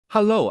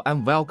Hello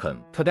and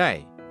welcome.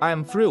 Today, I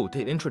am thrilled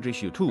to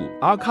introduce you to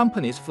our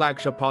company's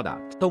flagship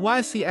product, the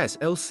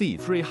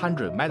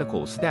YC-SLC300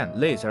 medical stent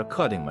laser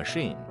cutting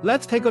machine.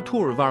 Let's take a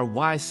tour of our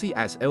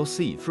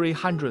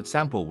YC-SLC300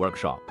 sample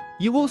workshop.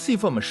 You will see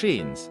 4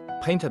 machines,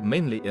 painted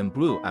mainly in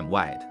blue and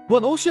white,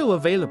 but also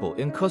available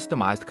in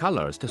customized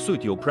colors to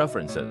suit your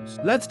preferences.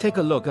 Let's take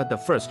a look at the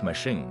first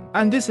machine,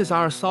 and this is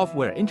our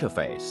software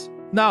interface.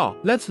 Now,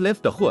 let's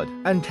lift the hood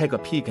and take a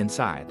peek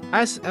inside.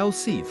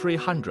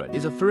 SLC300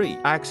 is a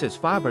 3-axis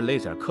fiber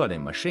laser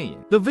cutting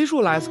machine. The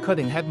visualized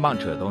cutting head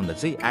mounted on the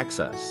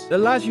Z-axis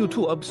allows you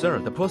to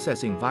observe the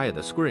processing via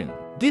the screen.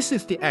 This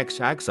is the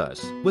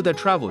X-axis, with a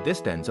travel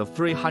distance of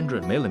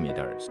 300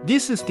 mm.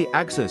 This is the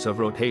axis of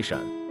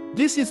rotation.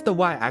 This is the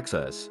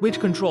Y-axis, which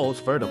controls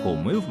vertical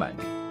movement.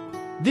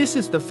 This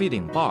is the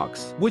feeding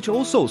box, which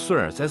also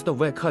serves as the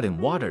wet cutting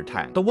water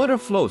tank. The water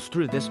flows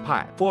through this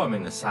pipe,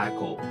 forming a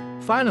cycle.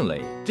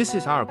 Finally, this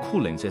is our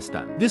cooling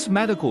system. This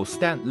medical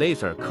stent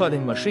laser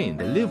cutting machine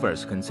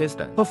delivers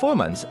consistent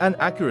performance and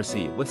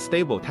accuracy with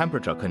stable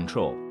temperature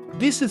control.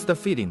 This is the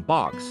feeding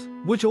box,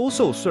 which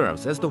also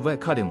serves as the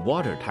wet cutting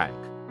water tank.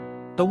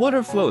 The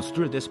water flows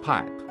through this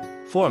pipe,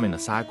 forming a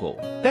cycle.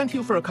 Thank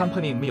you for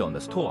accompanying me on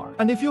this tour.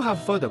 And if you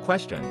have further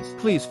questions,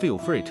 please feel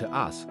free to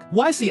ask.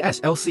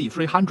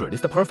 YC-SLC300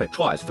 is the perfect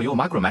choice for your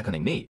micromachining needs.